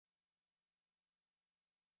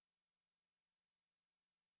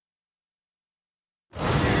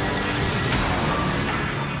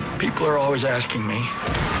People are always asking me,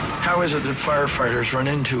 how is it that firefighters run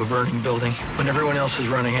into a burning building when everyone else is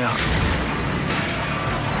running out?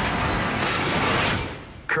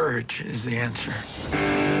 Courage is the answer.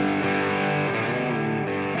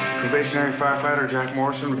 Probationary firefighter Jack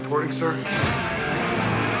Morrison reporting, sir.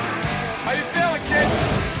 How you feeling, kid?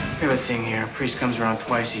 We have a thing here. A priest comes around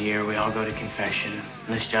twice a year. We all go to confession.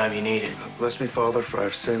 On this job, you need it. Bless me, Father, for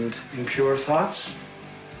I've sinned. Impure thoughts?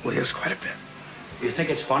 Well, yes, quite a bit. You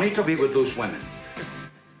think it's funny to be with loose women?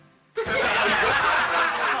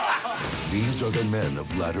 These are the men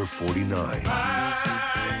of Ladder 49.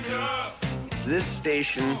 This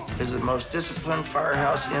station is the most disciplined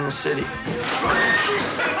firehouse in the city.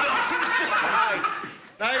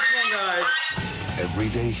 Nice one, guys.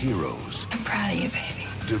 Everyday heroes. I'm proud of you, baby.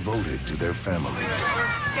 Devoted to their families.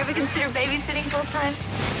 You ever consider babysitting full time?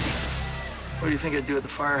 What do you think I'd do at the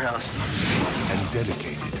firehouse? And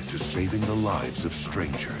dedicated to saving the lives of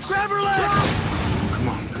strangers. Grab her leg! Come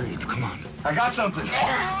on, breathe, come on. I got something.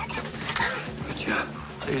 Good job.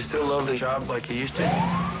 So you still love the job like you used to?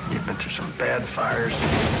 You've been through some bad fires.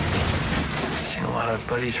 Seen a lot of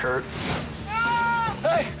buddies hurt.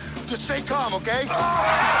 Hey, just stay calm, okay?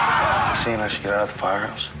 Saying I should get out of the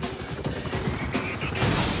firehouse?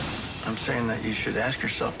 I'm saying that you should ask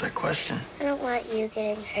yourself that question. I don't want you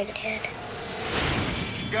getting hurt, Dad.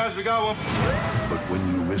 Guys, we got one. But when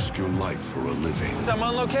you risk your life for a living, I'm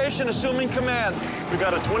on location, assuming command. We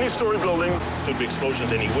got a 20-story building. Could be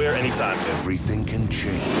explosions anywhere, anytime. everything can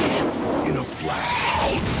change in a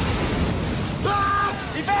flash.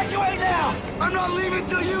 Evacuate now! I'm not leaving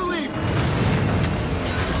till you leave.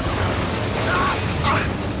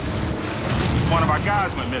 One of our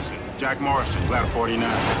guys went missing. Jack Morrison, Ladder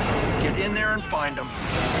 49. Get in there and find them.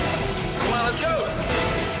 Come on, let's go!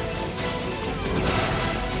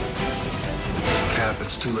 Cap,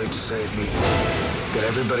 it's too late to save me. Get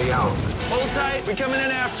everybody out. Hold tight, we're coming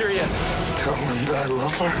in after you. Tell Linda I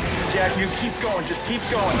love her. Jack, you keep going, just keep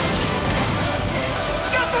going.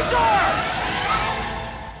 Get the door!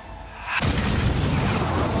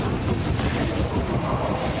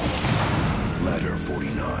 Ladder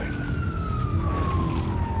 49.